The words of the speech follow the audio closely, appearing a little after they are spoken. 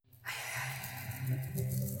And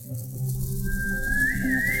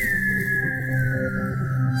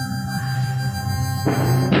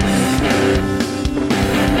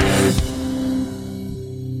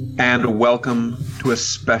welcome to a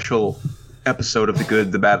special episode of The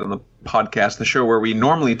Good, the Bad, and the Podcast, the show where we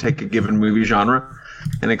normally take a given movie genre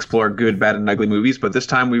and explore good, bad, and ugly movies. But this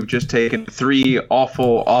time we've just taken 3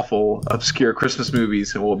 awful, obscure Christmas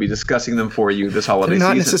movies, and we'll be discussing them for you this holiday season.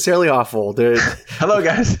 Not necessarily awful. Hello,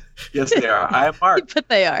 guys. Yes, they are. I am Mark. But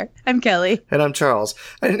they are. I'm Kelly. And I'm Charles.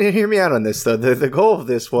 And hear me out on this, though. The goal of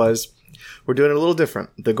this was, we're doing it a little different.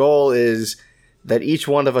 The goal is that each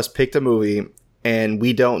one of us picked a movie, and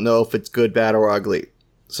we don't know if it's good, bad, or ugly.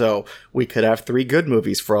 So we could have 3 good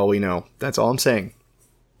movies for all we know. That's all I'm saying.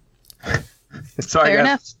 Sorry, Fair guys,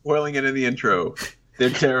 enough. spoiling it in the intro. They're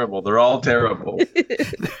terrible. They're all terrible.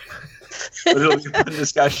 But it'll be a fun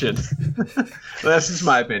discussion. That's just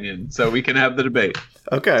my opinion, so we can have the debate.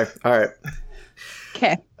 Okay. All right.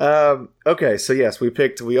 Okay. Okay. So yes,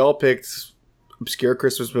 we all picked obscure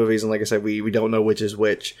Christmas movies, and like I said, we don't know which is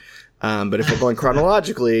which. But if we're going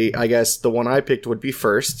chronologically, I guess the one I picked would be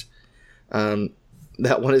first.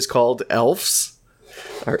 That one is called Elves.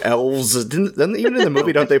 Or Elves. Even in the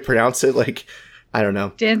movie, don't they pronounce it like, I don't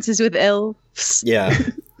know. Dances with Elves. Yeah.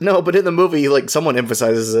 No, but in the movie, like, someone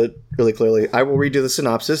emphasizes it really clearly. I will read you the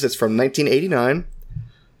synopsis. It's from 1989.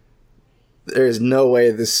 There's no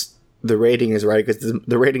way the rating is right, because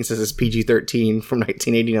the rating says it's PG-13 from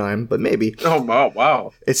 1989, but maybe. Oh,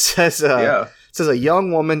 wow. It says, It says a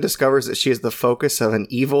young woman discovers that she is the focus of an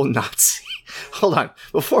evil Nazi. Hold on.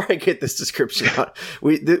 Before I get this description out,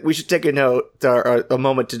 we should take a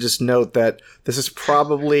moment to just note that this is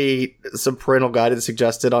probably some parental guidance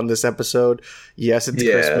suggested on this episode. Yes, it's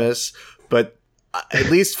Christmas, but at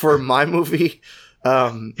least for my movie,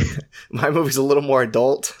 my movie's a little more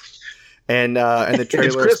adult. And the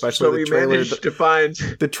trailer, especially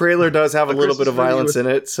the trailer does have a little bit of violence in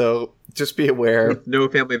it, so just be aware. With no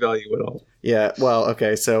family value at all. Yeah, well,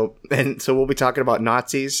 okay, so we'll be talking about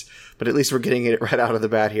Nazis, but at least we're getting it right out of the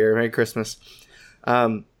bat here. Merry Christmas.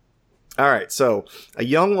 All right, so a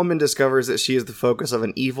young woman discovers that she is the focus of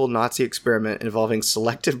an evil Nazi experiment involving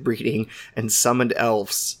selective breeding and summoned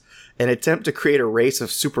elves, an attempt to create a race of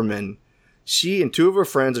supermen. She and 2 of her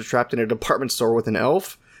friends are trapped in a department store with an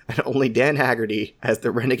elf, and only Dan Haggerty, as the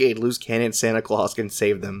renegade loose cannon Santa Claus, can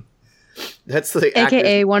save them. That's the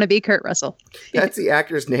AKA wannabe Kurt Russell. That's the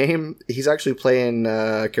actor's name. He's actually playing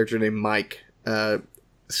a character named Mike.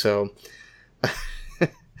 So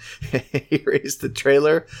here is the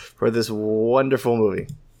trailer for this wonderful movie.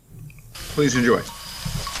 Please enjoy.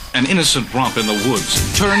 An innocent romp in the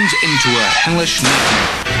woods turns into a hellish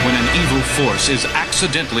nightmare when an evil force is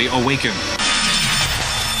accidentally awakened.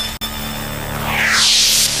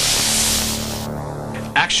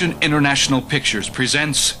 Action International Pictures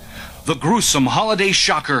presents the gruesome holiday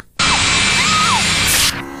shocker,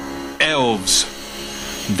 Elves.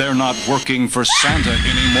 They're not working for Santa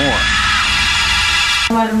anymore.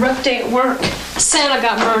 I had a rough day at work. Santa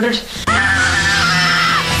got murdered.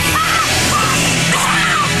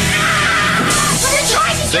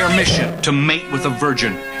 Their mission to mate with a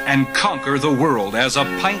virgin and conquer the world as a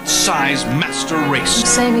pint-sized master race. I'm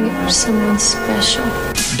saving it for someone special.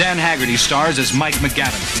 Dan Haggerty stars as Mike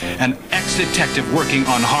McGavin, an ex-detective working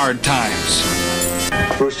on hard times.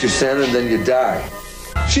 First you're Santa, then you die.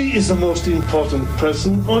 She is the most important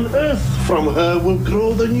person on Earth. From her will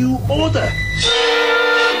grow the new order.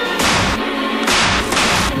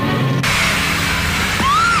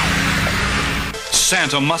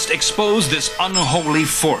 Santa must expose this unholy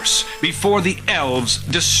force before the elves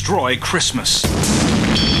destroy Christmas.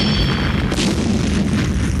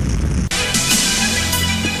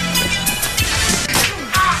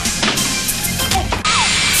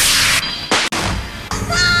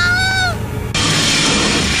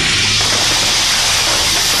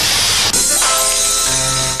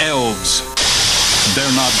 Elves.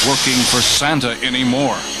 They're not working for Santa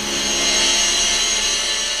anymore.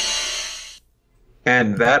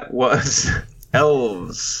 And that was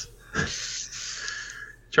Elves.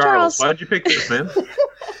 Charles, why'd you pick this, man?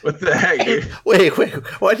 What the heck, dude? Wait.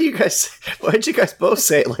 Why did you guys both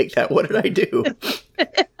say it like that? What did I do?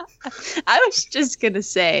 I was just going to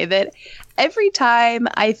say that every time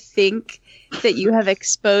I think that you have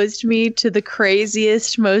exposed me to the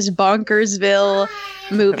craziest, most bonkersville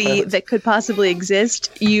movie that could possibly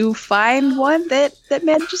exist, you find one that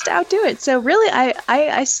manages to outdo it. So really,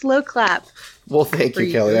 I slow clap. Well, thank you,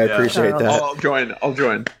 Kelly. I appreciate that. I'll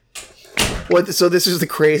join. What? So this is the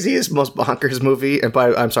craziest, most bonkers movie. And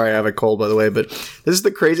I'm sorry, I have a cold, by the way, but this is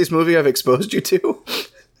the craziest movie I've exposed you to.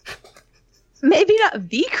 maybe not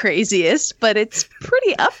the craziest, but it's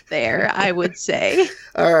pretty up there, I would say.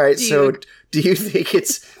 All right, do you think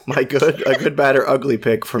it's a good, bad, or ugly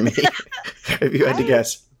pick for me? If you had to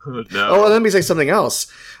guess. No. Oh, let me say something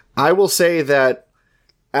else. I will say that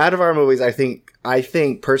out of our movies, I think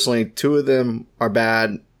personally 2 of them are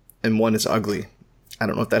bad and 1 is ugly. I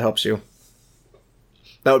don't know if that helps you.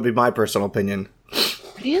 That would be my personal opinion.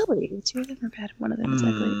 Really? 2 of them are bad, 1 of them is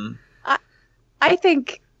ugly. I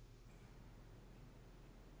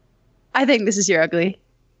think this is your ugly.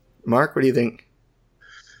 Mark, what do you think?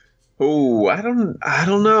 Oh, I don't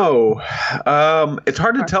know. It's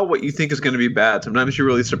hard to tell what you think is going to be bad. Sometimes you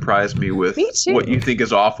really surprise me with what you think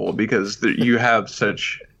is awful because you have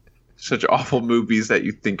such awful movies that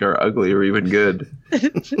you think are ugly or even good.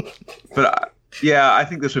 But I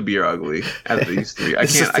think this would be your ugly out of these 3. I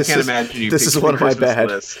can't imagine you. This is one of my bad.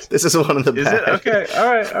 This is one of the bad. Is it? Okay.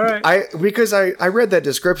 All right. Because I read that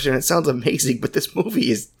description. It sounds amazing, but this movie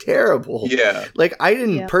is terrible. Yeah. Like I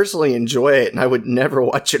didn't personally enjoy it, and I would never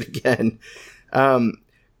watch it again. I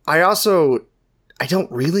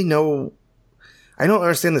don't really know. I don't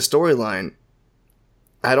understand the storyline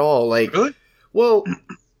at all. Like, really? Well,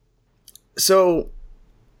 so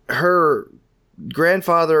her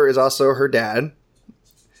grandfather is also her dad,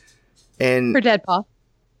 and her dad Paul.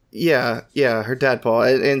 Yeah, her dad Paul,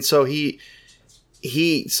 and so he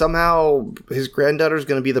somehow his granddaughter is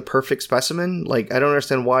going to be the perfect specimen. Like I don't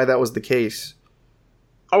understand why that was the case.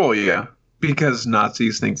 Oh yeah, because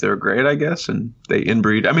Nazis think they're great, I guess, and they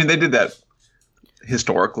inbreed. I mean, they did that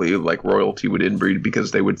historically. Like royalty would inbreed because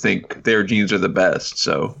they would think their genes are the best.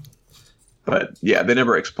 So, but yeah, they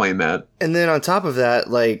never explain that. And then on top of that,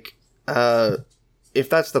 like. If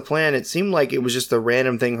that's the plan, it seemed like it was just a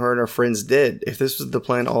random thing her and her friends did. If this was the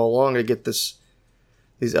plan all along to get these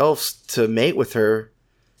elves to mate with her,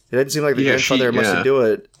 it didn't seem like the grandfather must do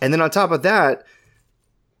it. And then on top of that,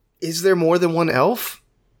 is there more than one elf?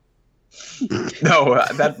 No,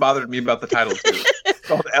 that bothered me about the title too. It's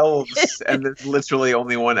called Elves, and there's literally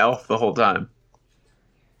only one elf the whole time.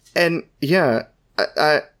 And yeah,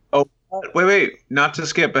 Oh, wait! Not to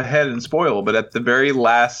skip ahead and spoil, but at the very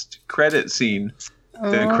last credit scene,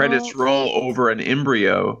 the credits roll over an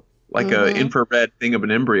embryo, like an infrared thing of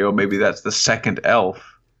an embryo. Maybe that's the second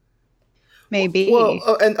elf. Maybe.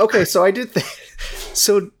 Well, and okay, so I did think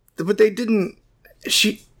so, but they didn't.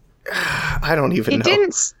 I don't even know.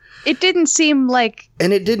 It didn't seem like.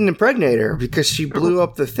 And it didn't impregnate her because she blew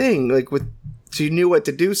up the thing. Like she knew what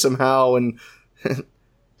to do somehow, and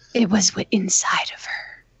it was inside of her.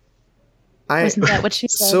 Wasn't that what she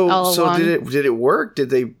said all along? Did it work? Did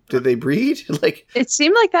they breed? Like it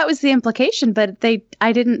seemed like that was the implication, but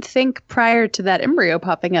I didn't think prior to that embryo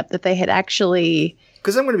popping up that they had actually.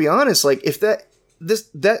 Because I'm going to be honest, like if that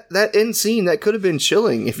end scene that could have been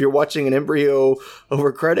chilling if you're watching an embryo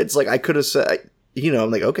over credits. Like I could have said,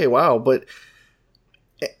 I'm like, okay, wow, but.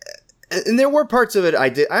 And there were parts of it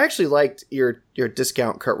I actually liked your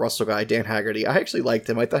discount Kurt Russell guy, Dan Haggerty. I actually liked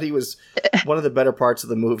him. I thought he was one of the better parts of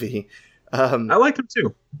the movie. I liked him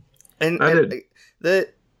too.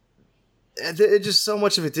 It just so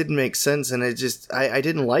much of it didn't make sense, and it just I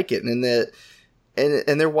didn't like it, and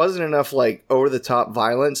there wasn't enough like over the top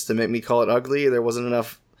violence to make me call it ugly. There wasn't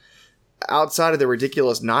enough outside of the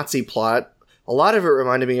ridiculous Nazi plot. A lot of it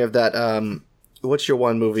reminded me of that. What's your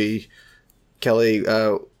one movie, Kelly?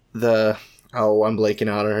 I'm blanking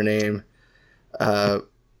out on her name.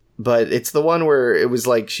 But it's the one where it was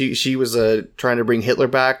like she was trying to bring Hitler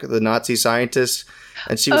back, the Nazi scientist,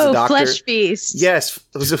 and she was a doctor. Flesh Feast. Yes,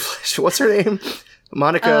 it was a flesh. What's her name?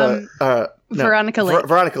 Monica. Veronica Lake.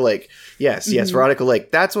 Veronica Lake. Yes, Veronica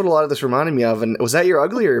Lake. That's what a lot of this reminded me of. And was that your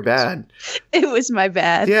ugly or your bad? It was my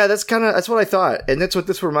bad. Yeah, that's what I thought, and that's what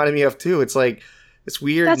this reminded me of too. It's like this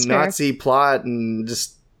weird Nazi plot, and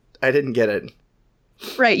just I didn't get it.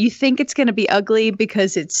 Right, you think it's going to be ugly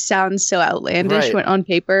because it sounds so outlandish when on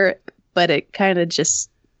paper, but it kind of just...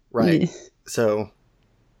 Right. So,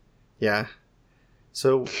 yeah.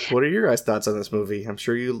 So, what are your guys' thoughts on this movie? I'm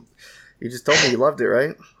sure you just told me you loved it,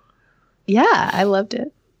 right? Yeah, I loved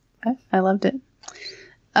it. I loved it.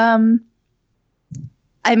 I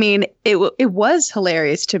mean, it was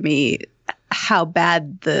hilarious to me how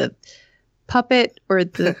bad the puppet or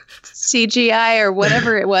the CGI or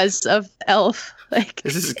whatever it was of Elf. Like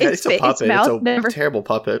it's a puppet. It's a terrible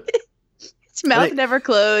puppet. Its mouth never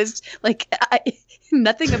closed. Like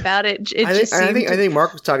nothing about it. I think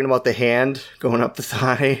Mark was talking about the hand going up the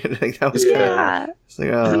thigh. I think that was good. It's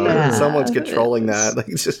like, someone's controlling that. Like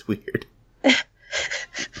it's just weird. It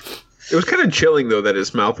was kind of chilling though that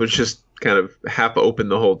his mouth was just kind of half open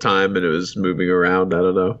the whole time and it was moving around. I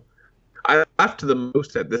don't know. I laughed the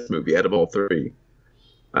most at this movie out of all three.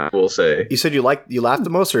 I will say. You said you laughed the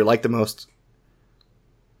most, or you liked the most?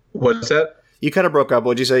 What's that? You kind of broke up.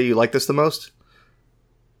 What'd you say? You liked this the most?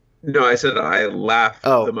 No, I said I laughed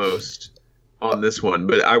the most on this one,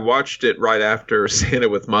 but I watched it right after Santa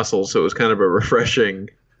with Muscles, so it was kind of a refreshing.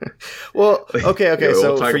 Well, okay.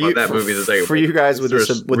 So we'll for you, that movie for you guys, would this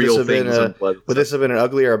have been a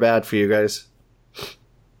ugly or a bad for you guys?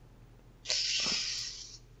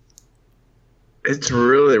 It's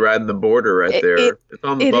really riding the border right there. It's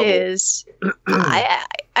on the bubble. It is.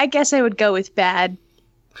 I guess I would go with bad,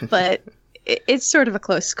 but it's sort of a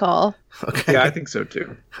close call. Okay. Yeah, I think so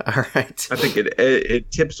too. All right. I think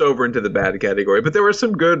it tips over into the bad category, but there were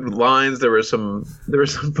some good lines. There were some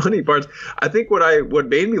funny parts. I think what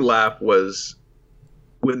made me laugh was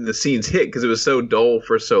when the scenes hit, because it was so dull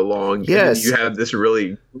for so long. Yes. And you have this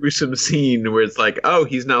really gruesome scene where it's like, oh,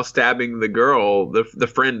 he's now stabbing the girl, the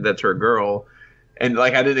friend that's her girl. And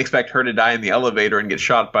like, I didn't expect her to die in the elevator and get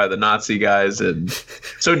shot by the Nazi guys. And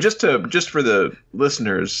so just for the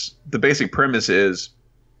listeners, the basic premise is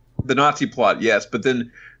the Nazi plot, yes, but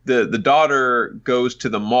then the daughter goes to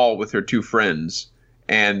the mall with her two friends,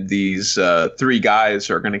 and these three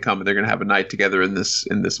guys are going to come and they're going to have a night together in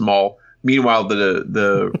this mall. Meanwhile,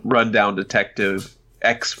 the rundown detective,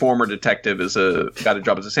 former detective, got a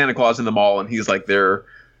job as a Santa Claus in the mall, and he's like there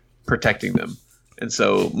protecting them. And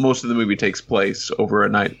so most of the movie takes place over a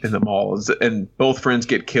night in the mall. And both friends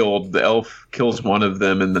get killed. The elf kills one of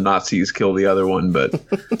them and the Nazis kill the other one. But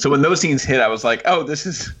so when those scenes hit, I was like, oh,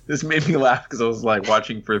 this made me laugh because I was like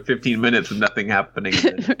watching for 15 minutes with nothing happening.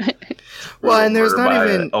 Well, and there's not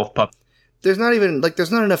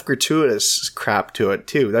enough gratuitous crap to it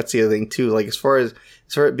too. That's the other thing too. Like as far as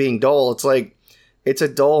it being dull, it's like it's a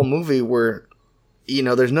dull movie where,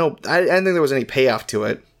 there's no. I didn't think there was any payoff to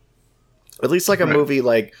it. At least like a movie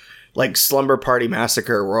like Slumber Party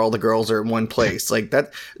Massacre, where all the girls are in one place, like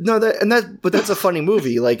that. No, but that's a funny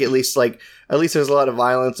movie. Like at least there's a lot of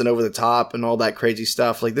violence and over the top and all that crazy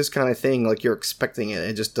stuff. Like this kind of thing, like you're expecting it,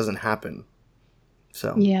 it just doesn't happen.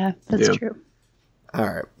 So yeah, that's true.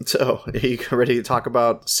 All right, so are you ready to talk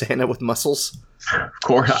about Santa with Muscles? Of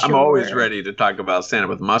course, sure. I'm always ready to talk about Santa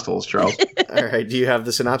with Muscles, Charles. All right, do you have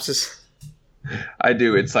the synopsis? I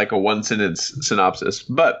do. It's like a one-sentence synopsis,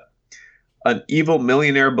 but. An evil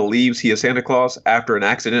millionaire believes he is Santa Claus after an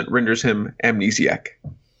accident renders him amnesiac.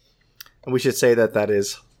 And we should say that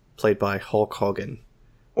is played by Hulk Hogan.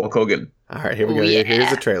 Hulk Hogan. All right, here we go. Yeah. Here's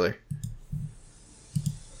the trailer.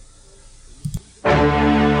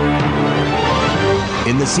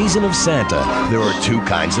 In the season of Santa, there are two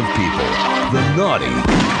kinds of people. The naughty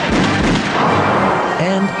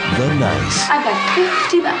and the nice. I got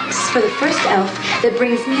 $50 for the first elf that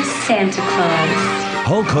brings me Santa Claus.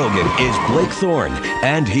 Hulk Hogan is Blake Thorne,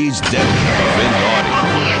 and he's definitely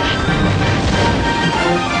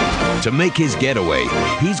naughty. To make his getaway,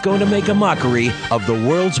 he's going to make a mockery of the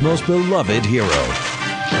world's most beloved hero.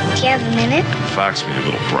 Do you have a minute? Fox me, you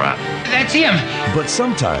little brat. That's him. But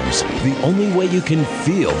sometimes, the only way you can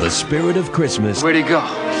feel the spirit of Christmas... Where'd he go?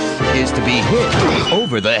 ...is to be hit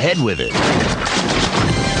over the head with it.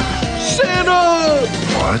 Santa!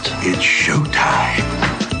 What? It's showtime.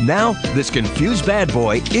 Now, this confused bad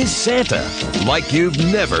boy is Santa, like you've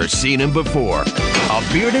never seen him before. A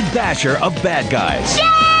bearded basher of bad guys. Yeah!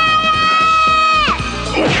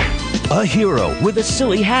 A hero with a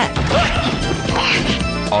silly hat.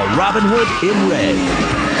 A Robin Hood in red.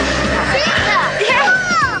 Santa! Yeah!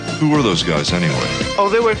 Who are those guys anyway? Oh,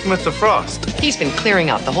 they work for Mr. Frost. He's been clearing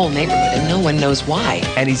out the whole neighborhood, and no one knows why.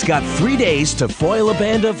 And he's got 3 days to foil a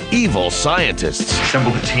band of evil scientists.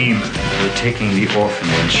 Assemble the team. We're taking the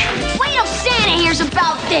orphanage. Wait till Santa hears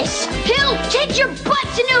about this. He'll kick your butt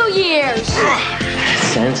to New Year's.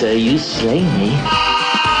 Santa, you slay me.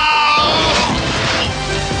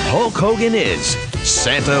 Hulk Hogan is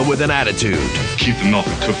Santa with an attitude. Keep the milk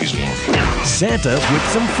and cookies warm. Santa with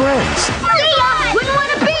some friends. See ya! Wouldn't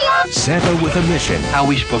want to be ya! Santa with a mission. How are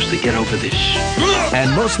we supposed to get over this?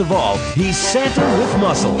 And most of all, he's Santa with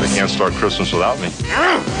muscles. They can't start Christmas without me.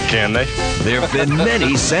 Can they? There have been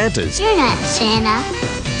many Santas. You're not Santa.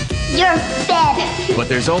 You're better. But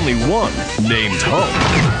there's only one named Hulk.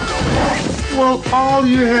 Well, all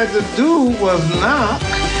you had to do was knock.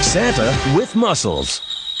 Santa with muscles.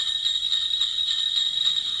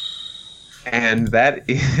 And that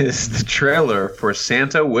is the trailer for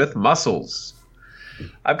Santa with Muscles.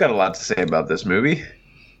 I've got a lot to say about this movie.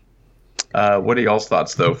 What are y'all's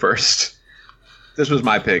thoughts, though, first? This was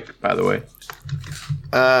my pick, by the way.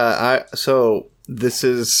 So this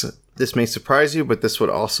may surprise you, but this would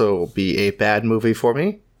also be a bad movie for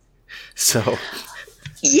me. So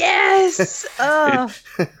Yes. Oh.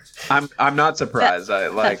 I'm not surprised.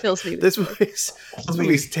 That fills me. This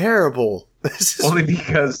movie's terrible. Only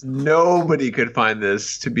because nobody could find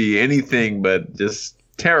this to be anything but just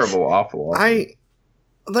terrible, awful. I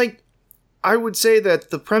would say that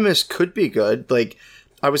the premise could be good. Like,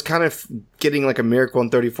 I was kind of getting like a Miracle on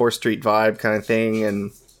 34th Street vibe kind of thing,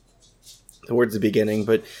 and towards the beginning,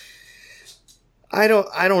 but I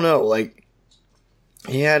don't know. Like,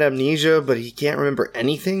 he had amnesia, but he can't remember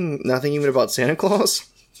anything. Nothing even about Santa Claus.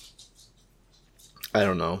 I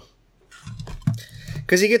don't know.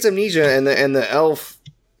 Because he gets amnesia, and the elf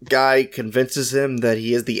guy convinces him that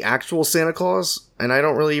he is the actual Santa Claus, and I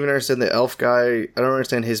don't really even understand the elf guy. I don't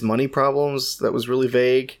understand his money problems. That was really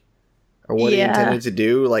vague. Or what he intended to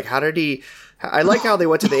do. Like, how did he... I like how they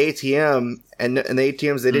went to the ATM, and the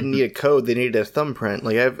ATMs, they didn't need a code, they needed a thumbprint.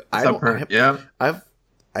 Like, I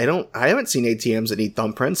haven't seen ATMs that need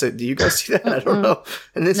thumbprints. Do you guys see that? I don't know.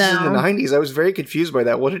 And this is in the 90s. I was very confused by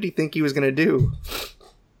that. What did he think he was going to do?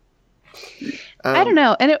 I don't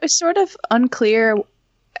know. And it was sort of unclear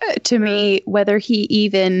to me whether he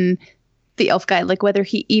even, the elf guy, like whether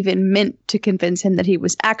he even meant to convince him that he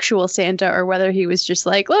was actual Santa, or whether he was just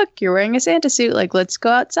like, look, you're wearing a Santa suit. Like, let's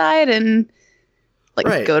go outside and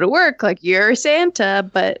like go to work. Like, you're Santa,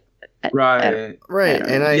 but right. And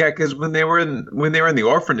because when they were in the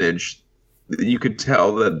orphanage, you could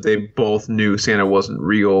tell that they both knew Santa wasn't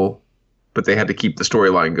real, but they had to keep the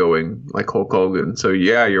storyline going, like Hulk Hogan. So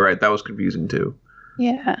yeah, you're right. That was confusing too.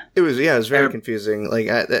 Yeah, it was very confusing. Like,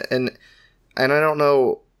 and I don't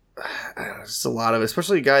know. It's a lot of it,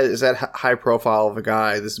 especially a guy that's that high profile of a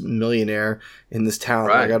guy, this millionaire in this town.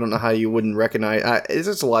 Right. Like, I don't know how you wouldn't recognize. It's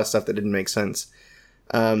just a lot of stuff that didn't make sense.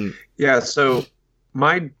 So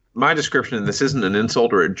my description, and this isn't an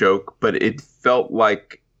insult or a joke, but it felt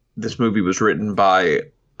like this movie was written by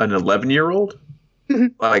an 11-year-old,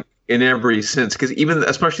 like in every sense. Because even,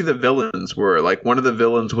 especially the villains were like, one of the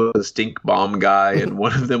villains was a stink bomb guy, and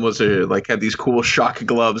one of them was had these cool shock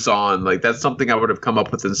gloves on. Like, that's something I would have come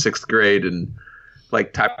up with in 6th grade and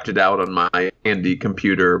like typed it out on my handy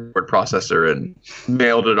computer word processor and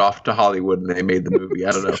mailed it off to Hollywood, and they made the movie.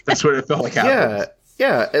 I don't know. That's what it felt like happened.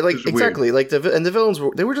 Yeah, like exactly. Weird. Like the villains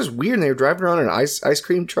were just weird. And they were driving around in an ice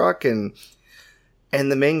cream truck, and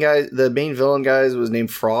the main villain guy was named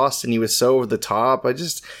Frost, and he was so over the top. I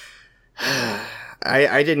just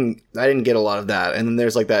I didn't get a lot of that. And then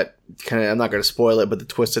there's like that kind of, I'm not going to spoil it, but the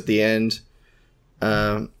twist at the end.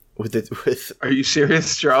 Are you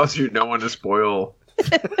serious, Charles? You don't want to spoil.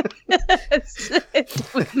 The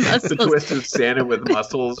twist of Santa with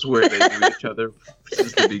muscles, where they knew each other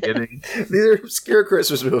since the beginning. These are obscure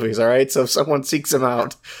Christmas movies, all right? So if someone seeks them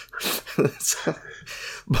out.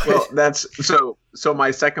 Well, that's so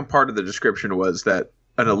my second part of the description was that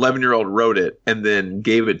an 11-year-old wrote it and then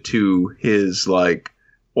gave it to his like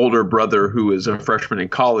older brother, who is a freshman in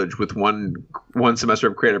college with one semester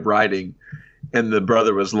of creative writing. And the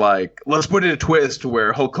brother was like, let's put in a twist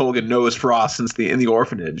where Hulk Hogan knows Frost in the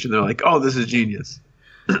orphanage. And they're like, oh, this is genius.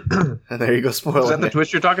 And there you go, spoiler. Is that the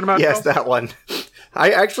twist you're talking about? Yes, that one.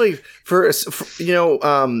 I actually,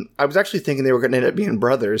 I was actually thinking they were going to end up being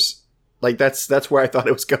brothers. Like, that's where I thought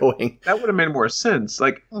it was going. That would have made more sense.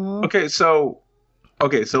 Like, okay, so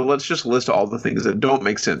let's just list all the things that don't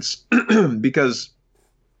make sense. Because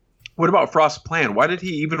what about Frost's plan? Why did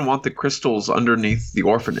he even want the crystals underneath the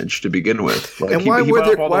orphanage to begin with? Like, and why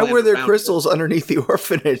were there crystals underneath the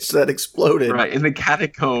orphanage that exploded? Right, in the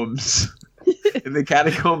catacombs. In the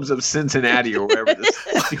catacombs of Cincinnati, or wherever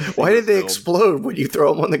this. Why did they explode when you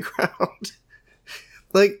throw them on the ground?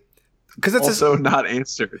 Like, because that's also not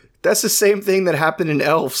answered. That's the same thing that happened in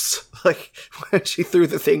Elves. Like, when she threw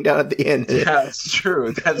the thing down at the end. Yeah, that's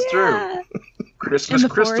true. That's true. Christmas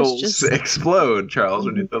crystals explode, Charles,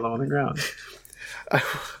 when you throw them on the ground.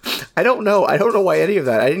 I don't know. I don't know why any of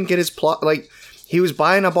that. I didn't get his plot. Like, he was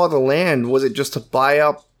buying up all the land. Was it just to buy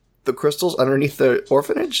up the crystals underneath the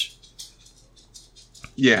orphanage?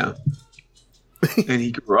 Yeah. And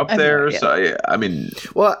he grew up there, so I mean...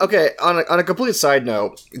 Well, okay, on a complete side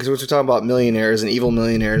note, because we're talking about millionaires and evil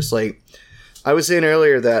millionaires, like, I was saying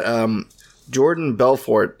earlier that Jordan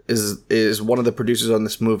Belfort is one of the producers on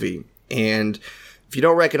this movie, and if you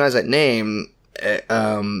don't recognize that name,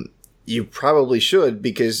 you probably should,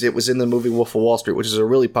 because it was in the movie Wolf of Wall Street, which is a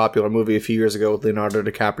really popular movie a few years ago with Leonardo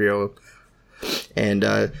DiCaprio, and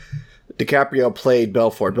DiCaprio played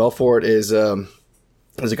Belfort. Belfort is a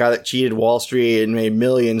guy that cheated Wall Street and made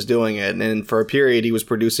millions doing it. And for a period, he was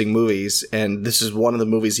producing movies. And this is one of the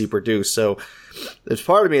movies he produced. So there's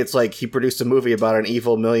part of me, it's like he produced a movie about an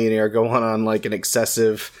evil millionaire going on like an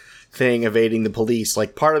excessive thing, evading the police.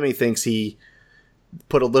 Like, part of me thinks he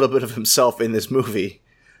put a little bit of himself in this movie.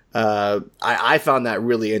 I found that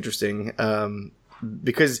really interesting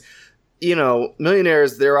because, you know,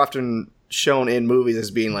 millionaires, they're often shown in movies as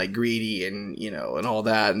being like greedy and, you know, and all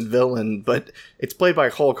that and villain, but it's played by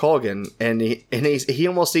Hulk Hogan, and he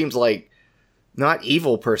almost seems like not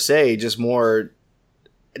evil per se, just more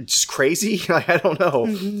just crazy. I don't know.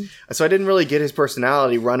 Mm-hmm. So I didn't really get his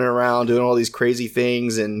personality running around doing all these crazy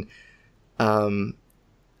things, and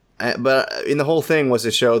but in the whole thing was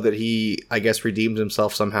to show that he, I guess, redeemed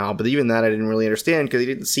himself somehow. But even that I didn't really understand because he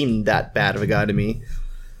didn't seem that bad of a guy to me.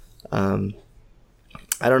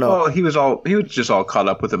 I don't know. Well, he was just all caught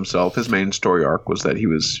up with himself. His main story arc was that he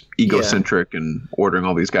was egocentric and ordering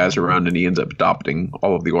all these guys around, and he ends up adopting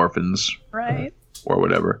all of the orphans, right, or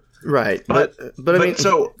whatever. Right, but I mean,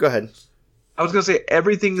 so go ahead. I was gonna say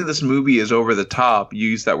everything in this movie is over the top. You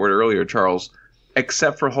used that word earlier, Charles,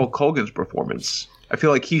 except for Hulk Hogan's performance. I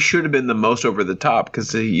feel like he should have been the most over the top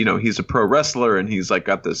because he's a pro wrestler and he's like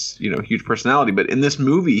got this huge personality. But in this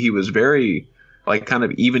movie, he was very like kind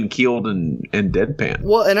of even keeled and deadpan.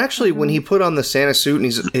 Well, and actually, when he put on the Santa suit and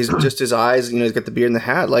he's just his eyes, he's got the beard and the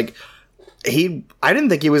hat. Like I didn't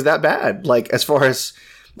think he was that bad. Like as far as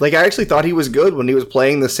like I actually thought he was good when he was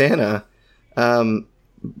playing the Santa.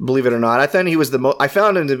 Believe it or not, I thought he was I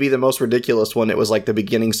found him to be the most ridiculous one. It was like the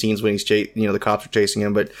beginning scenes when he's the cops are chasing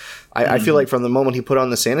him. But I feel like from the moment he put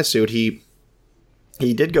on the Santa suit, he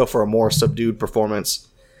did go for a more subdued performance.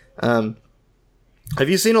 Have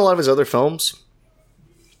you seen a lot of his other films?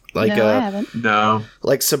 Like, no, I haven't. No.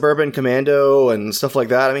 Like Suburban Commando and stuff like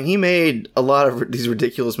that. I mean, he made a lot of these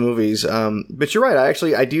ridiculous movies. But you're right.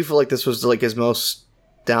 I do feel like this was like his most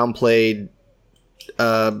downplayed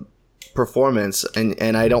performance,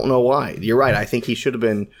 and I don't know why. You're right. I think he should have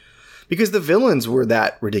been, because the villains were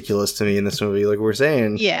that ridiculous to me in this movie. Like we were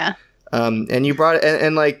saying, yeah. And you brought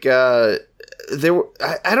and like there were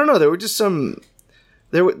I don't know. There were just some.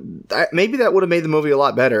 Maybe that would have made the movie a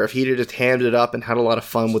lot better if he'd have just hammed it up and had a lot of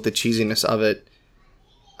fun with the cheesiness of it.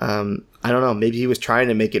 I don't know. Maybe he was trying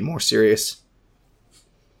to make it more serious.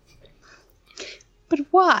 But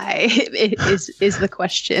why is the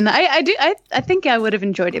question? I think I would have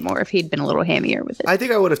enjoyed it more if he'd been a little hammier with it. I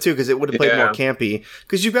think I would have too, because it would have played more campy.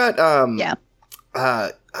 Because you got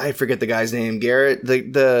I forget the guy's name. Garrett,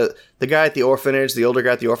 the guy at the orphanage, the older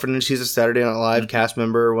guy at the orphanage. He's a Saturday Night Live cast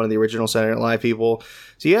member, one of the original Saturday Night Live people.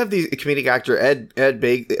 So you have the comedic actor Ed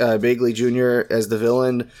Begley Jr. as the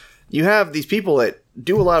villain. You have these people that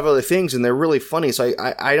do a lot of other things, and they're really funny. So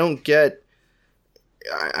I don't get.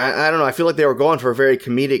 I don't know. I feel like they were going for a very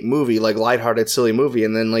comedic movie, like lighthearted, silly movie,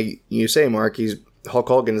 and then like you say, Mark, Hulk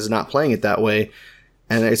Hogan is not playing it that way,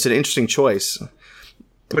 and it's an interesting choice.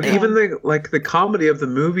 But even the comedy of the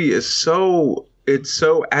movie is so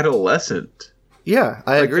adolescent. Yeah,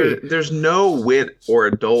 I agree. There's no wit or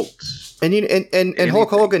adult. And Hulk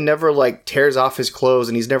Hogan never like tears off his clothes,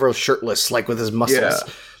 and he's never shirtless like with his muscles. Yeah.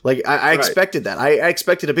 Like I expected that. I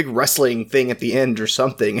expected a big wrestling thing at the end or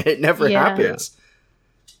something, and it never happens.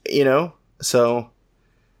 So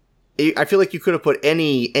I feel like you could have put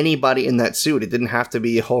anybody in that suit. It didn't have to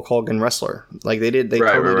be a Hulk Hogan wrestler. Like they did. They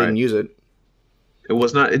totally didn't use it. It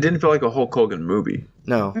was not. It didn't feel like a Hulk Hogan movie.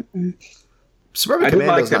 No. Suburban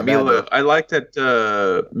Commando's not bad. I like that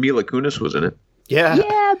Mila Kunis was in it. Yeah.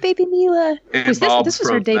 Yeah, baby Mila. And Bob this was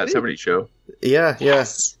her debut. That 70 Show. Yeah,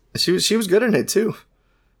 yes. Yeah. She was good in it too.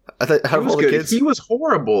 I thought out of all the kids, he was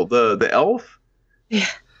horrible. The elf. Yeah.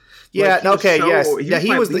 Yeah. Okay. Yes. Yeah.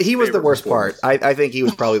 He was the worst part. I think he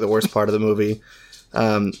was probably the worst part of the movie.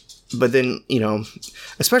 But then,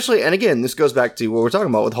 especially, and again, this goes back to what we're talking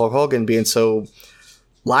about with Hulk Hogan being so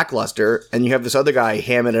lackluster, and you have this other guy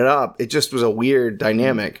hamming it up. It just was a weird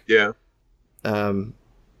dynamic. Yeah.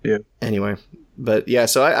 Yeah. Anyway, but yeah,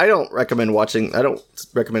 so I don't recommend watching. I don't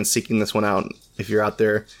recommend seeking this one out. If you're out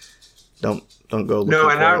there, don't go. No,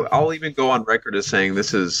 and I'll even go on record as saying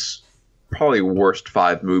this is probably worst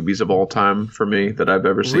 5 movies of all time for me that I've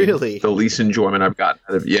ever seen. Really? The least enjoyment I've gotten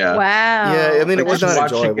out of Wow. Yeah, I mean, it was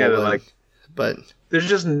not enjoyable. But there's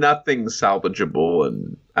just nothing salvageable,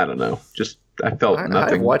 and I don't know. Just I felt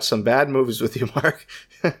nothing. I've watched some bad movies with you, Mark.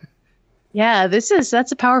 Yeah, that's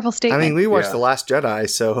a powerful statement. I mean, we watched The Last Jedi,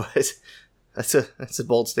 so that's a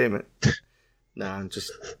bold statement. No, I'm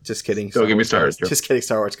just kidding. Don't get me started. Just kidding,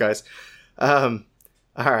 Star Wars guys. All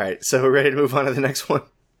right, so we're ready to move on to the next one.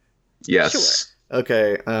 Yes. Sure.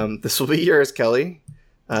 Okay. This will be yours, Kelly.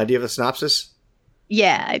 Do you have a synopsis?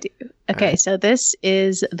 Yeah, I do. Okay, so this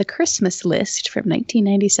is The Christmas List from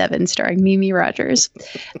 1997, starring Mimi Rogers.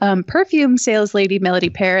 Perfume sales lady Melody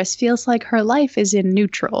Paris feels like her life is in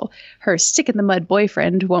neutral. Her stick-in-the-mud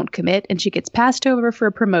boyfriend won't commit, and she gets passed over for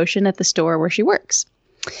a promotion at the store where she works.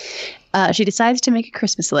 She decides to make a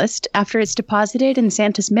Christmas list. After it's deposited in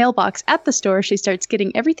Santa's mailbox at the store, she starts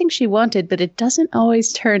getting everything she wanted, but it doesn't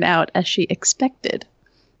always turn out as she expected.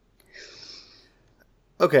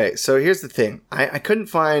 Okay, so here's the thing. I couldn't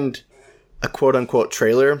find a quote-unquote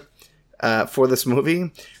trailer for this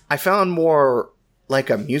movie. I found more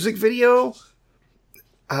like a music video.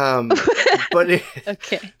 But it,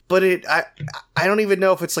 okay. But I don't even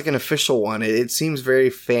know if it's like an official one. It seems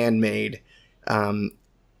very fan-made. And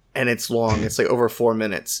it's long. It's like over 4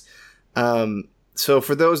 minutes. So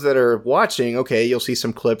for those that are watching, okay, you'll see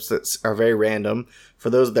some clips that are very random. For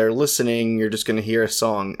those that are listening, you're just going to hear a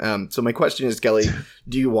song. So my question is, Kelly,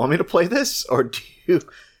 do you want me to play this, or do you?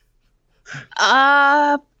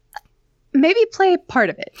 Maybe play part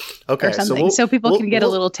of it. Okay, or something, so people can get a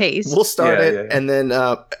little taste. We'll start it, and then.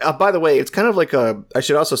 By the way, it's kind of like I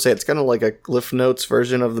should also say it's kind of like a Cliff Notes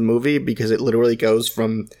version of the movie because it literally goes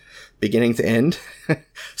from beginning to end.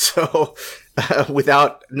 So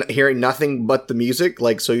without hearing nothing but the music,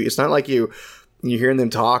 so it's not like you're hearing them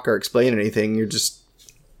talk or explain anything. You're just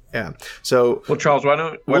So well, Charles, why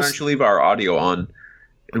don't you leave our audio on,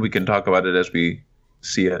 and we can talk about it as we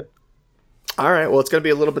see it. All right. Well, it's going to be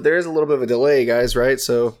a little bit. There is a little bit of a delay, guys. Right.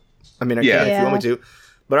 So, I mean, I can if you want me to.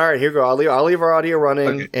 But all right, here we go. I'll leave our audio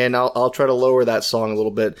running, and I'll try to lower that song a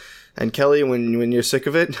little bit. And Kelly, when you're sick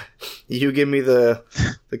of it, you give me the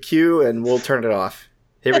cue, and we'll turn it off.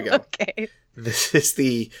 Here we go. Okay. This is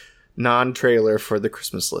the non-trailer for The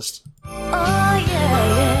Christmas List. Oh, yeah.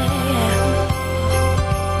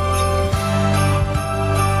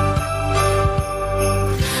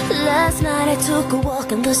 Last night I took a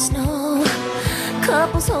walk in the snow.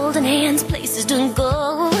 Couples holding hands, places to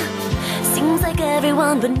go. Seems like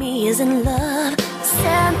everyone but me is in love.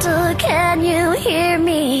 Santa, can you hear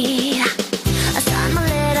me? I signed my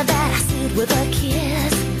letter that I sealed with a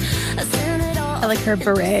kiss. I like her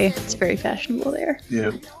beret. It's very fashionable there.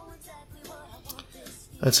 Yeah.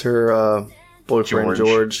 That's her boyfriend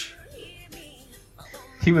George.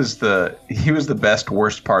 He was the best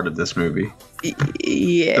worst part of this movie.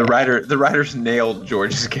 Yeah. The writers nailed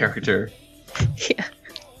George's character. Yeah.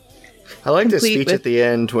 I like the speech at the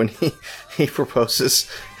end when he proposes.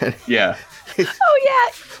 Yeah. Oh yeah,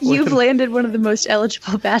 you've landed one of the most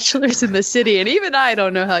eligible bachelors in the city, and even I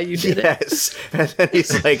don't know how you did it. Yes, and then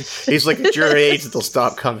he's like at your age, they'll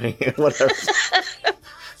stop coming. Whatever.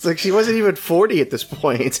 It's like she wasn't even 40 at this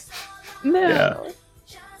point. No.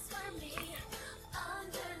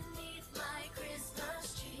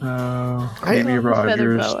 Yeah. Amy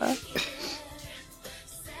Rogers.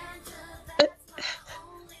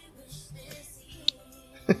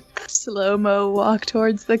 Slow-mo walk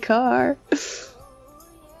towards the car.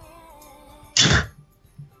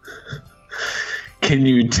 Can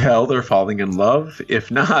you tell they're falling in love? If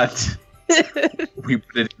not, we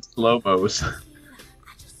put it in slow-mos.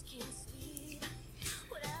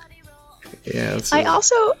 Yeah.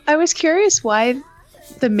 I was curious why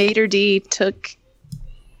the maitre d' took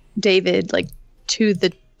David to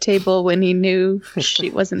the table when he knew she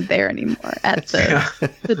wasn't there anymore at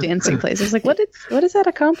the dancing place. I was like, what does that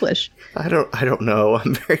accomplish? I don't know.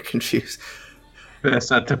 I'm very confused. That's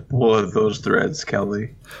not to pull those threads,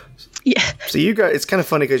 Kelly. Yeah. So you guys, it's kind of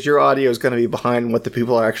funny because your audio is going to be behind what the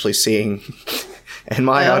people are actually seeing, and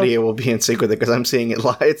my audio will be in sync with it because I'm seeing it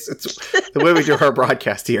live. It's the way we do our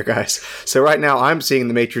broadcast here, guys. So right now I'm seeing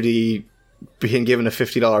the maitre d' being given a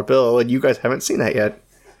 $50 bill, and you guys haven't seen that yet.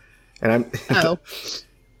 And I'm.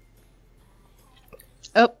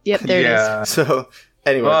 Oh, yep, there it is. So,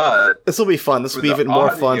 anyway, this will be fun. This will be even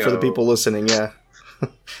more fun for the people listening. Yeah,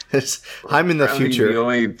 I'm in the future.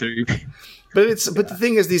 But the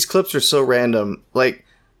thing is, these clips are so random. Again,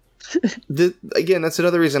 that's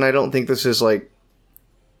another reason I don't think this is like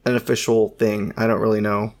an official thing. I don't really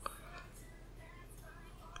know.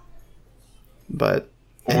 But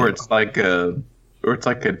or it's like a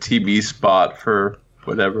TV spot for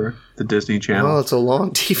whatever, the Disney Channel. Well, it's a long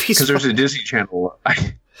TV spot. Because there's a Disney Channel.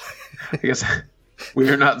 I guess we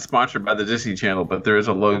are not sponsored by the Disney Channel, but there is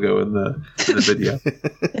a logo in the video.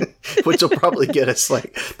 Which will probably get us,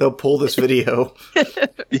 they'll pull this video.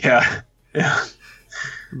 Yeah.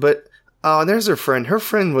 But, and there's her friend. Her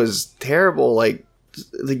friend was terrible,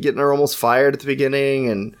 getting her almost fired at the beginning,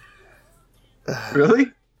 and...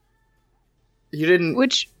 Really? You didn't...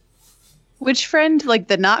 Which friend?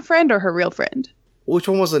 The not friend or her real friend? Which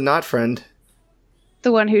one was the not friend?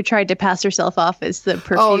 The one who tried to pass herself off as the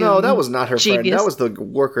perfume. Oh no, that was not her genius. friend. That was the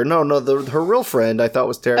worker. No, her real friend I thought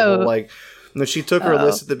was terrible. Oh. Like, she took her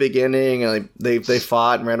list at the beginning, and they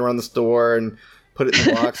fought and ran around the store and put it in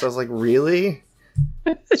the box. I was like, really?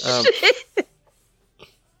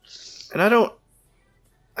 And I don't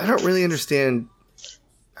really understand.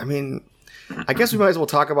 I mean, I guess we might as well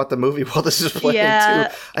talk about the movie while this is playing too.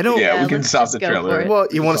 Yeah, we can stop the trailer. Well,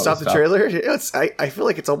 you want to stop the trailer? I feel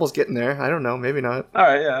like it's almost getting there. I don't know. Maybe not. All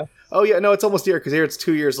right. Yeah. Oh yeah, no, it's almost here because here it's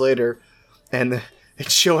 2 years later, and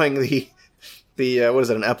it's showing the what is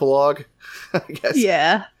it, an epilogue? I guess.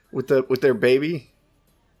 Yeah. With their baby.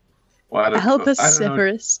 Well, Albus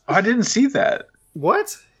Severus. I didn't see that.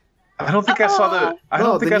 What? I don't think I saw the. I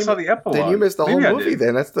don't think I saw the epilogue. Then you missed the whole Maybe movie.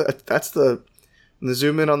 Then that's the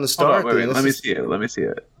zoom in on the star thing. Let me see it. Let me see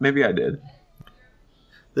it. Maybe I did.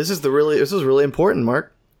 This is really important,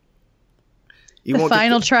 Mark. The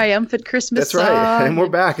final triumphant Christmas That's right, song. and we're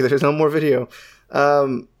back. There's no more video.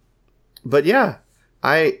 But yeah,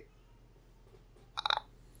 I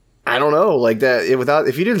don't know, like that.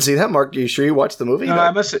 If you didn't see that, Mark, are you sure you watched the movie? No,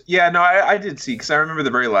 I must. Yeah, no, I did see because I remember the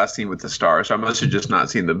very last scene with the star. So I must have just not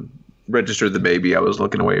seen the registered the baby. I was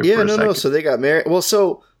looking away. Yeah, for a second. no. So they got married. Well,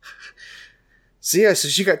 so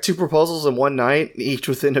she got 2 proposals in one night, each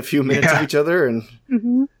within a few minutes of each other, and.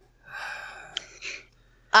 Mm-hmm.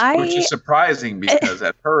 Which is surprising because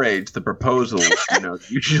at her age, the proposals,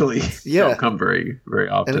 usually don't come very, very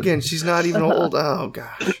often. And again, she's not even old. Oh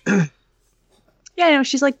gosh. Yeah, I know.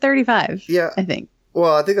 She's like 35. Yeah, I think.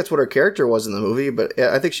 Well, I think that's what her character was in the movie, but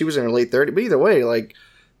I think she was in her late 30s. But either way, like,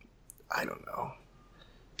 I don't know.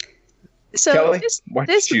 So Kelly, why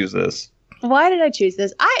did you choose this? Why did I choose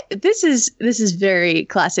this? This is very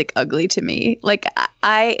classic ugly to me. Like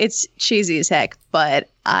it's cheesy as heck, but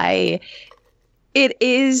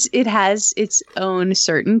it has its own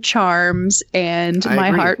certain charms, and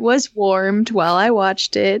my heart was warmed while I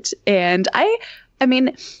watched it. And I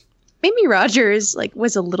mean, Mimi Rogers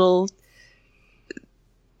was a little,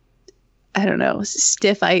 I don't know,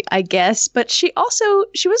 stiff, I guess, but she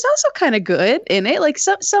was also kind of good in it. Like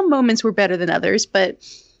some moments were better than others, but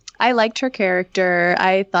I liked her character.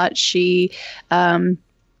 I thought she, her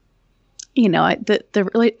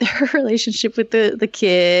relationship with the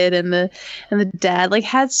kid and the dad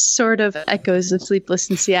had sort of echoes of Sleepless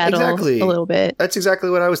in Seattle a little bit. That's exactly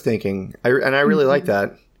what I was thinking. I really like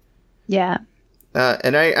that. Yeah.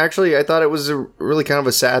 And I thought it was a really kind of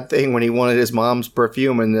a sad thing when he wanted his mom's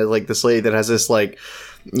perfume, and this lady that has this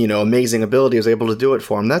amazing ability was able to do it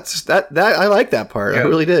for him. That I like that part. Yeah. I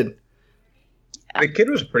really did. The kid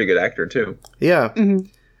was a pretty good actor too. Yeah. Mm-hmm.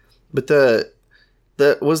 But the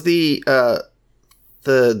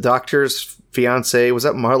doctor's fiance, was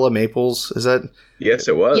that Marla Maples? Is that? Yes,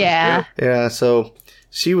 it was. Yeah. Yeah. So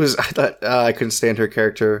she was. I thought I couldn't stand her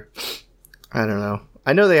character. I don't know.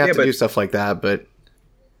 I know they have to do stuff like that, but.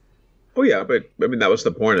 Oh yeah, but I mean that was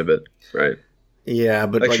the point of it, right? Yeah,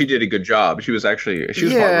 but she did a good job. She was I hate it's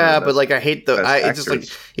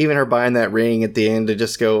just even her buying that ring at the end to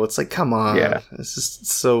just go. It's like, come on, yeah, it's just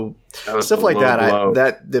so stuff like that.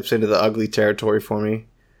 That dips into the ugly territory for me.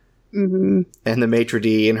 Mm-hmm. And the maitre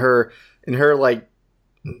d' and her I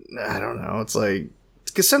don't know. It's like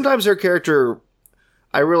because sometimes her character,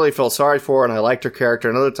 I really felt sorry for her and I liked her character,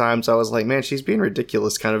 and other times I was like, man, she's being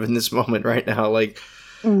ridiculous, kind of in this moment right now, like.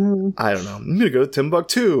 Mm-hmm. I don't know. I'm gonna go to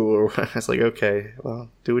Timbuktu. Or it's like, okay, well,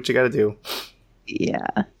 do what you got to do.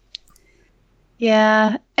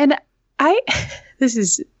 Yeah, and this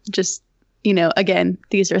is just again,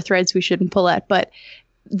 these are threads we shouldn't pull at, but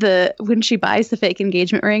when she buys the fake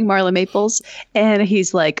engagement ring, Marla Maples, and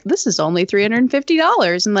he's like, "This is only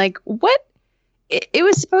 $350," and like, what? It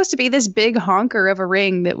was supposed to be this big honker of a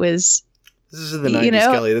ring that was. This is in the 90s,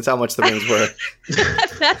 Kelly. That's how much the rings were.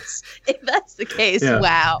 If that's the case, yeah.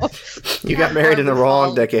 Wow. You got married in the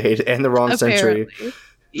wrong decade and the wrong century.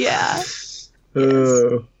 Yeah.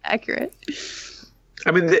 Accurate.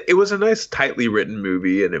 I mean, it was a nice, tightly written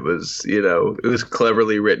movie, and it was, it was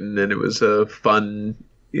cleverly written, and it was a fun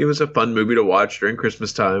movie to watch during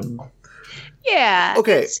Christmas time. Yeah.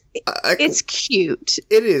 Okay. It's cute.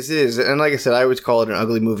 It is. And like I said, I would call it an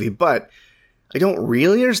ugly movie, but I don't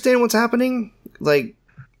really understand what's happening. Like,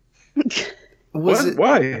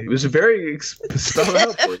 why? It was very spelled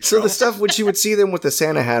out for you. So the stuff when she would see them with the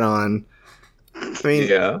Santa hat on. I mean,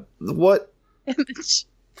 yeah. What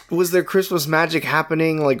was there Christmas magic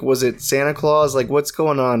happening? Like, was it Santa Claus? Like, what's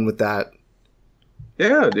going on with that?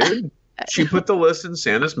 Yeah, dude. She put the list in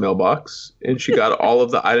Santa's mailbox, and she got all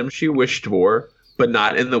of the items she wished for, but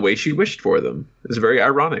not in the way she wished for them. It's very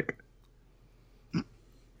ironic.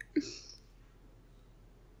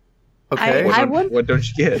 Okay. What don't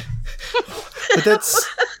you get?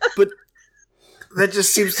 But that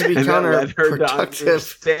just seems to be And that led her to counterproductive.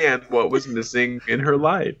 understand what was missing in her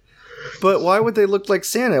life. But why would they look like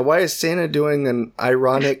Santa? Why is Santa doing an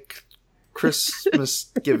ironic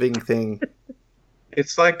Christmas giving thing?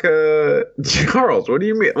 It's like Charles. What do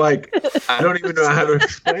you mean? Like, I don't even know how to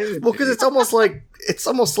explain it. Well, because it's almost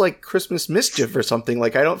like Christmas mischief or something.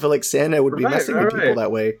 Like, I don't feel like Santa would be messing with people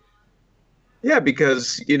that way. Yeah,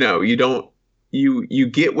 because you don't you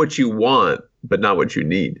get what you want, but not what you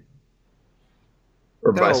need,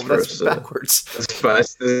 or vice versa. That's backwards.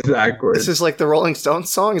 That's backwards. This is like the Rolling Stones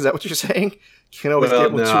song. Is that what you're saying? You can always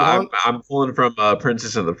get what you want. I'm pulling from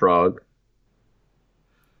Princess and the Frog.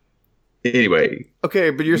 Anyway.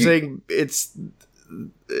 Okay, but you're saying it's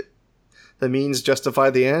the means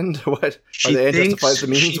justify the end? What? Or the end justifies the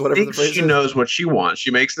means? Whatever the phrase is. She knows what she wants.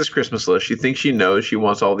 She makes this Christmas list. She thinks she knows she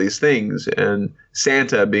wants all these things. And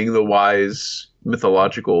Santa, being the wise,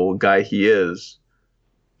 mythological guy he is,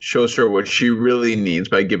 shows her what she really needs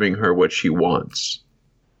by giving her what she wants.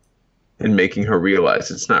 And making her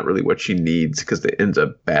realize it's not really what she needs because it ends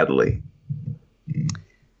up badly. You're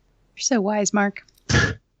so wise, Mark.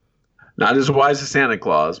 Not as wise as Santa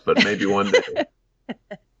Claus, but maybe one day.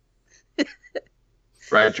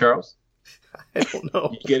 Right, Charles? I don't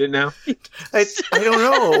know. You get it now? I don't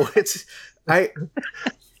know.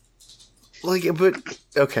 But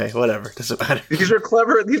okay, whatever. Doesn't matter. These are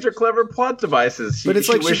clever plot devices. But it's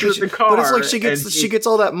like she gets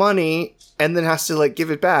all that money and then has to like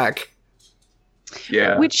give it back.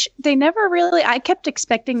 Yeah. Which they never really. I kept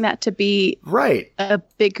expecting that to be right. A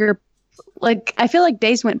bigger. Like, I feel like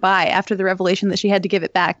days went by after the revelation that she had to give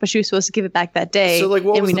it back, but she was supposed to give it back that day. So, like,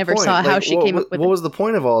 what and was we the never point? saw how she came up with it. What was the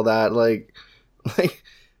point of all that? Like,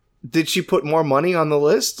 did she put more money on the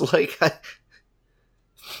list? Like,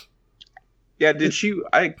 yeah, did she?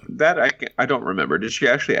 I don't remember. Did she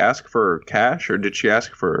actually ask for cash, or did she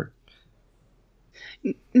ask for?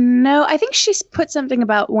 No, I think she's put something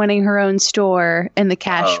about wanting her own store, and the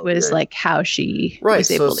cash was like how she was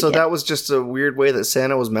able to so get. that was just a weird way that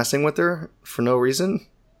Santa was messing with her for no reason.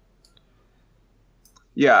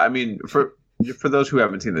 Yeah, I mean, for those who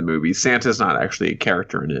haven't seen the movie, Santa's not actually a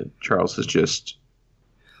character in it. Charles is just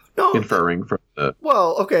inferring from the.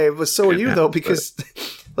 Well, okay, but so are you though, because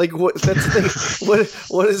like what? That's the thing.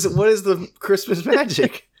 What is the Christmas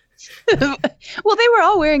magic? Well, they were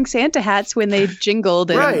all wearing Santa hats when they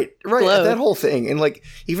jingled and right, glowed. That whole thing, and like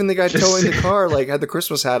even the guy towing the car like had the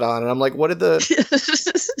Christmas hat on, and I'm like, what did that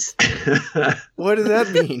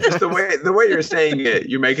mean? Just the way you're saying it,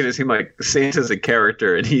 you're making it seem like Santa's a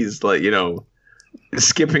character, and he's like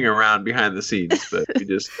skipping around behind the scenes. But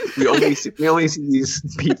we only see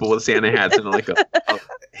these people with Santa hats and like a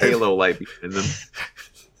halo light behind them.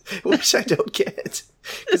 Which I don't get.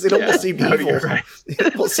 Because it almost seemed evil. Right.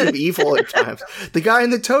 It almost seemed evil at times. The guy in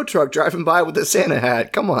the tow truck driving by with the Santa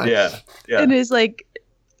hat. Come on. Yeah. And his like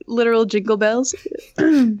literal jingle bells.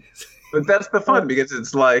 But that's the fun, because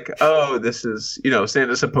it's like, oh, this is,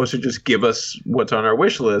 Santa's supposed to just give us what's on our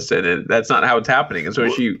wish list, and that's not how it's happening. And so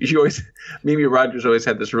she always, Mimi Rogers always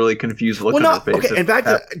had this really confused look on her face. Okay, and back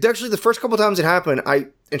to actually the first couple times it happened,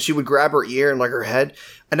 and she would grab her ear and like her head,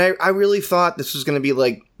 and I really thought this was going to be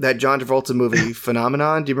like that John Travolta movie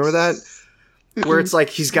Phenomenon. Do you remember that? Where it's like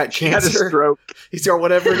he's got cancer, he had a stroke, he's got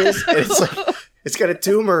whatever it is, and it's like. It's got a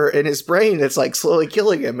tumor in his brain that's like slowly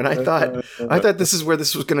killing him, and I thought this is where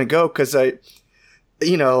this was going to go, because I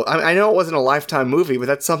know it wasn't a Lifetime movie, but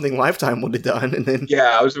that's something Lifetime would have done. And then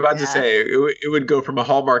I was about to say it would go from a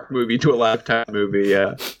Hallmark movie to a Lifetime movie.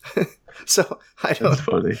 Yeah. So I don't. That's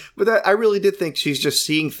funny, but I really did think she's just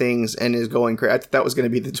seeing things and is going crazy. I thought that was going to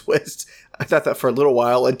be the twist. I thought that for a little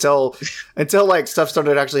while until like stuff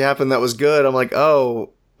started actually happening that was good. I'm like,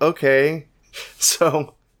 oh, okay,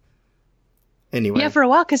 so. Anyway. Yeah, for a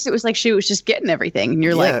while, because it was like she was just getting everything, and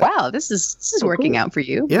you're like, "Wow, this is working out for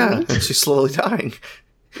you." Yeah, and she's slowly dying.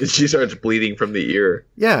 She starts bleeding from the ear.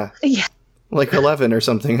 Yeah, like 11 or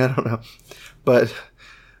something. I don't know, but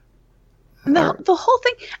the whole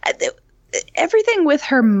thing, everything with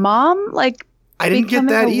her mom, like I didn't get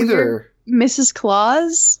that either. Mrs.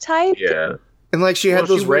 Claus type. Yeah. And like she had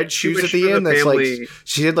those red shoes at the end. That's like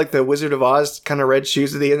she had like the Wizard of Oz kind of red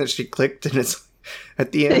shoes at the end that she clicked, and it's.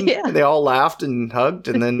 At the end, they all laughed and hugged,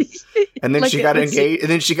 and then like she got engaged, and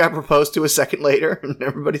then she got proposed to a second later, and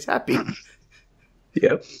everybody's happy.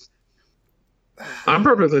 Yep. I'm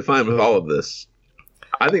perfectly fine with all of this.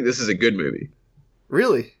 I think this is a good movie.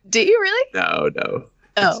 Really? Do you really? No.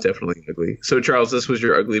 It's definitely ugly. So, Charles, this was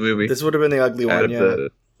your ugly movie? This would have been the ugly one, the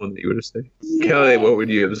one that you would have said. Yeah. Kelly, what would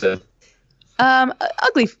you have said?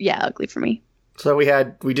 Ugly. Yeah, ugly for me. So we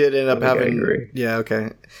did end up having. I agree. Yeah.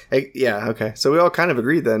 Okay. Okay. So we all kind of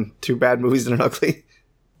agreed then. 2 bad movies and an ugly.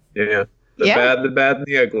 Yeah. The bad, and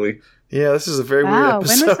the ugly. Yeah, this is a very weird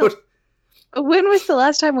episode. When was the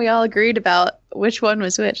last time we all agreed about which one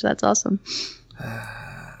was which? That's awesome.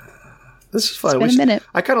 This is fun. It's been a minute.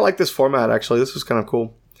 I kind of like this format, actually. This was kind of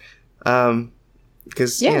cool.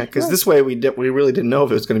 Because this way we really didn't know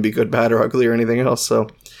if it was going to be good, bad, or ugly or anything else. So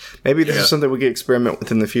maybe this is something we could experiment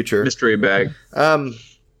with in the future. Mystery bag.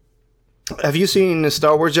 Have you seen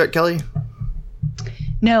Star Wars yet, Kelly?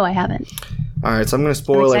 No, I haven't. All right, so I'm going to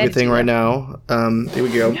spoil everything right now. Here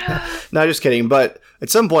we go. No, just kidding. But at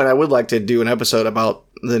some point, I would like to do an episode about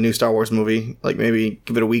the new Star Wars movie. Like maybe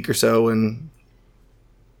give it a week or so and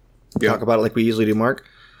talk about it like we usually do, Mark.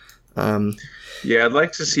 Yeah, I'd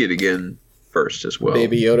like to see it again first as well.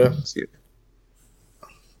 Baby Yoda.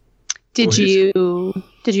 Did you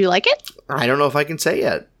like it? I don't know if I can say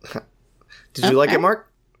yet. Did you like it,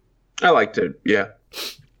 Mark? I liked it. Yeah.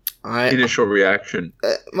 Initial reaction.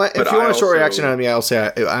 If you want a short reaction on me, I'll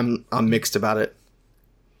say I'm mixed about it.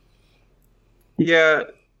 Yeah.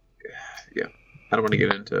 I don't want to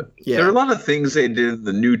get into. Yeah. There are a lot of things they did in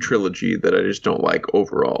the new trilogy that I just don't like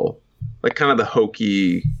overall. Like kind of the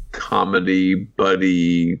hokey comedy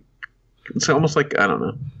buddy. It's almost like I don't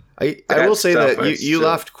know. I will say that you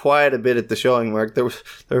laughed quite a bit at the showing, Mark. There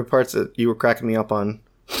were parts that you were cracking me up on.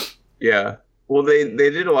 Yeah. Well, they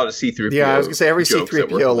did a lot of C-3PO. Yeah, I was gonna say every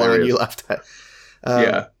C-3PO line you laughed at.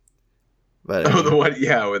 Yeah. But the one,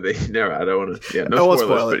 where they never. I don't want to. Yeah, no I won't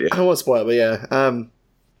spoilers, spoil it. But yeah. I won't spoil it, but yeah.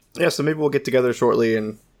 Yeah, so maybe we'll get together shortly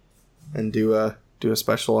and do a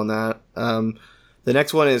special on that. The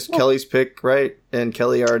next one is Kelly's pick, right? And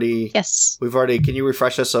Kelly already. Yes. Can you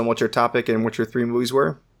refresh us on what your topic and what your 3 movies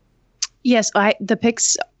were? Yes, the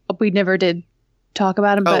picks we never did talk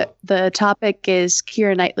about them, but the topic is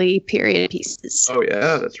Keira Knightley period pieces. Oh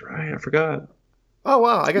yeah, that's right. I forgot. Oh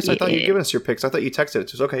wow, I guess I thought you'd given us your picks. I thought you texted it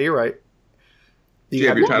to us. Okay, you're right. Do you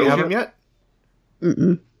have your titles them yet?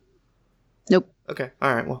 Nope. Okay.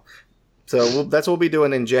 All right. Well, so that's what we'll be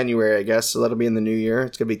doing in January, I guess. So that'll be in the new year.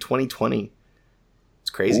 It's gonna be 2020. It's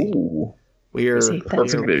crazy. Ooh. We are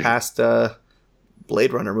past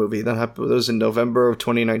Blade Runner movie. That was in November of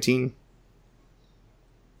 2019.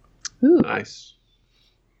 Ooh. Nice.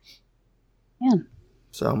 Yeah.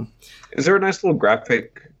 So, is there a nice little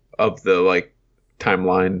graphic of the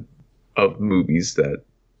timeline of movies that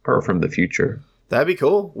are from the future? That'd be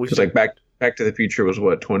cool. Because Back to the Future was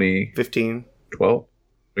what 2015,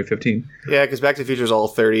 2015. Yeah, because Back to the Future is all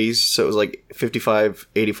 30s, so it was 55,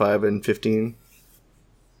 85, and 15.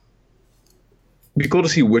 It'd be cool to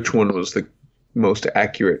see which one was the most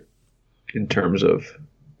accurate in terms of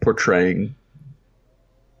portraying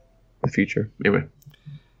the future. Anyway.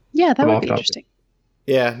 Yeah, that would be interesting.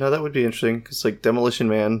 Yeah, no, that would be interesting because Demolition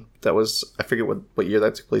Man, that was I forget what year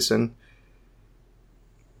that took place in.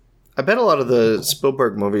 I bet a lot of the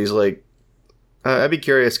Spielberg movies I'd be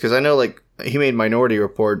curious because I know he made Minority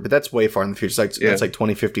Report, but that's way far in the future. That's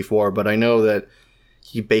 2054. But I know that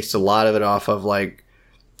he based a lot of it off of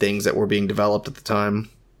things that were being developed at the time.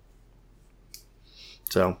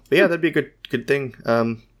 So, but yeah, that'd be a good thing.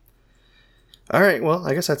 All right, well,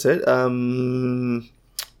 I guess that's it.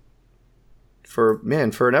 For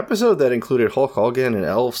an episode that included Hulk Hogan and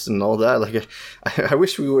elves and all that, I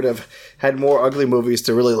wish we would have had more ugly movies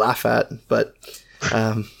to really laugh at. But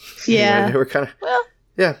yeah, they were kind of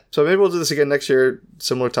yeah. So maybe we'll do this again next year.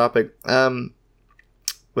 Similar topic.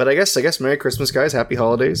 But I guess Merry Christmas, guys. Happy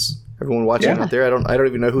holidays, everyone watching out there. I don't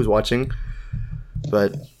even know who's watching,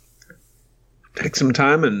 but take some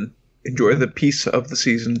time and enjoy the peace of the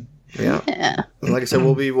season. Yeah. And like I said,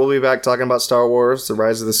 we'll be back talking about Star Wars, the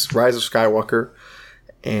Rise of Skywalker,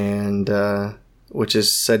 and which is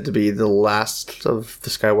said to be the last of the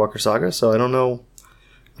Skywalker saga. So I don't know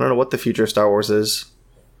what the future of Star Wars is.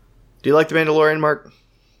 Do you like The Mandalorian, Mark?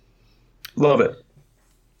 Love it.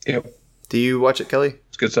 Yep. Do you watch it, Kelly?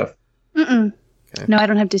 It's good stuff. Okay. No, I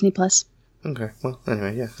don't have Disney Plus. Okay. Well,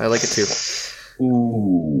 anyway, yeah, I like it too.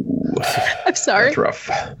 Ooh. I'm sorry. That's rough.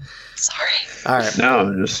 Sorry. All right. No,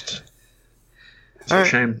 I'm just. It's a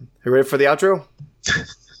shame. You ready for the outro?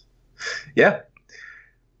 Yeah.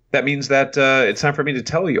 That means that it's time for me to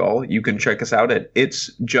tell you all. You can check us out at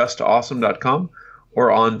itsjustawesome.com or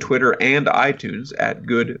on Twitter and iTunes at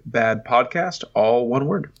Good Bad Podcast, all one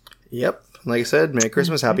word. Yep. Like I said, Merry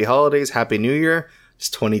Christmas, Happy Holidays, Happy New Year. It's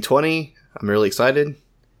 2020. I'm really excited.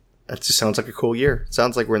 That just sounds like a cool year. It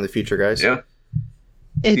sounds like we're in the future, guys. Yeah.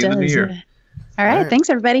 It does. All right. Thanks,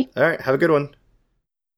 everybody. All right. Have a good one.